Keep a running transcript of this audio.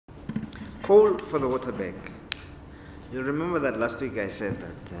coal for the water bank. You remember that last week I said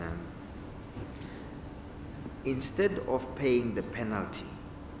that instead of paying the penalty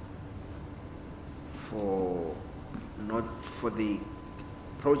for the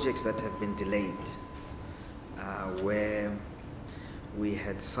projects that have been delayed, where we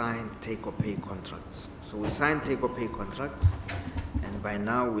had signed take-or-pay contracts. So we signed take-or-pay contracts, and by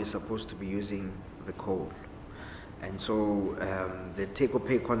now we're supposed to be using the coal. And so the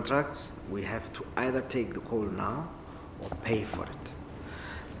take-or-pay contracts, we have to either take the coal now or pay for it.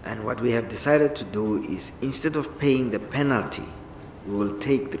 And what we have decided to do is, instead of paying the penalty, we will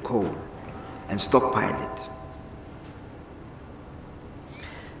take the coal and stockpile it.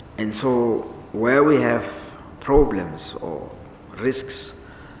 And so where we have problems or risks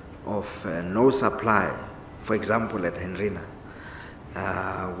of no supply, for example at Henrina,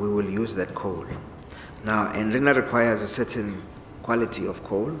 we will use that coal. Now, Henrina requires a certain quality of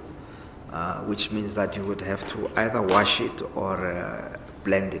coal, which means that you would have to either wash it or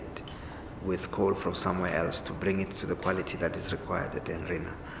blend it with coal from somewhere else to bring it to the quality that is required at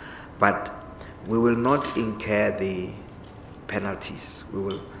Henrina. But we will not incur the penalties.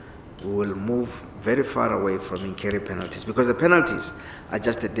 We will move very far away from incurring penalties, because the penalties are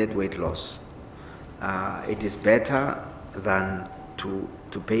just a deadweight loss. It is better than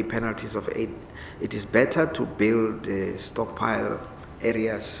to pay penalties of 8. It is better to build stockpile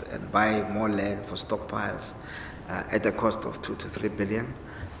areas and buy more land for stockpiles at a cost of 2 to 3 billion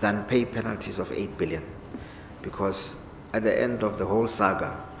than pay penalties of 8 billion, because at the end of the whole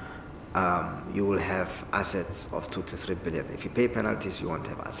saga, you will have assets of 2 to 3 billion. If you pay penalties, you won't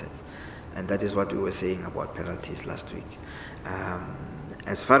have assets. And that is what we were saying about penalties last week.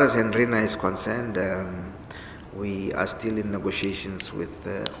 As far as Henrina is concerned, we are still in negotiations with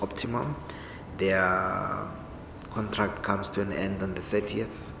Optimum. Their contract comes to an end on the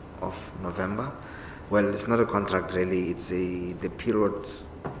 30th of November. Well, it's not a contract really, it's the period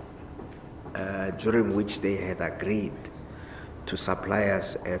during which they had agreed to supply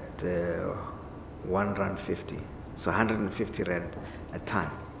us at 1 rand 50, so 150 rand a ton.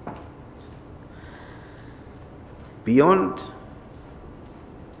 Beyond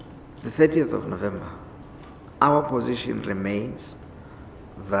the 30th of November, our position remains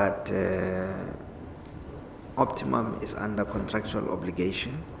that Optimum is under contractual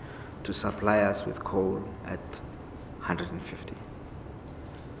obligation to supply us with coal at 150.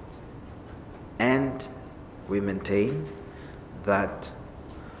 And we maintain that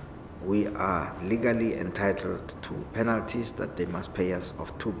we are legally entitled to penalties that they must pay us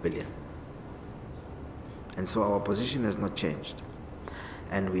of 2 billion. And so our position has not changed.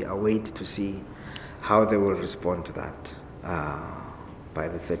 And we await to see how they will respond to that by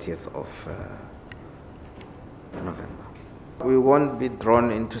the 30th of November. We won't be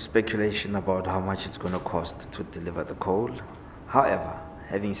drawn into speculation about how much it's going to cost to deliver the coal. However,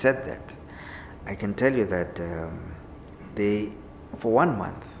 having said that, I can tell you that for 1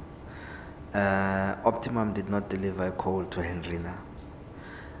 month, Optimum did not deliver coal to Henrina.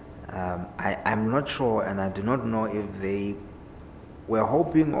 I'm not sure, and I do not know if they were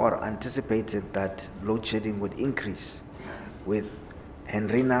hoping or anticipated that load shedding would increase with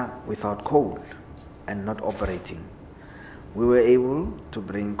Henrina without coal and not operating. We were able to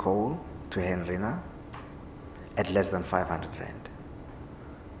bring coal to Henrina at less than 500 rand.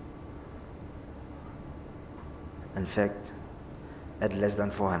 In fact, at less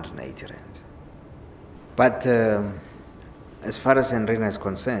than 480 rand. But as far as Henrina is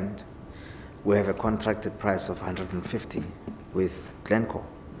concerned, we have a contracted price of 150 with Glencore.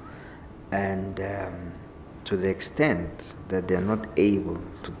 And to the extent that they're not able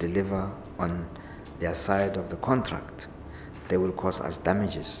to deliver on their side of the contract, they will cause us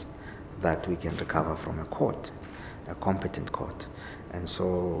damages that we can recover from a court, a competent court. And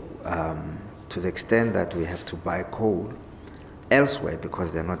so to the extent that we have to buy coal elsewhere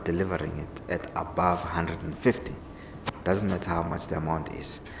because they're not delivering it at above 150, doesn't matter how much the amount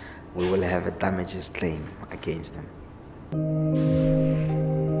is, we will have a damages claim against them.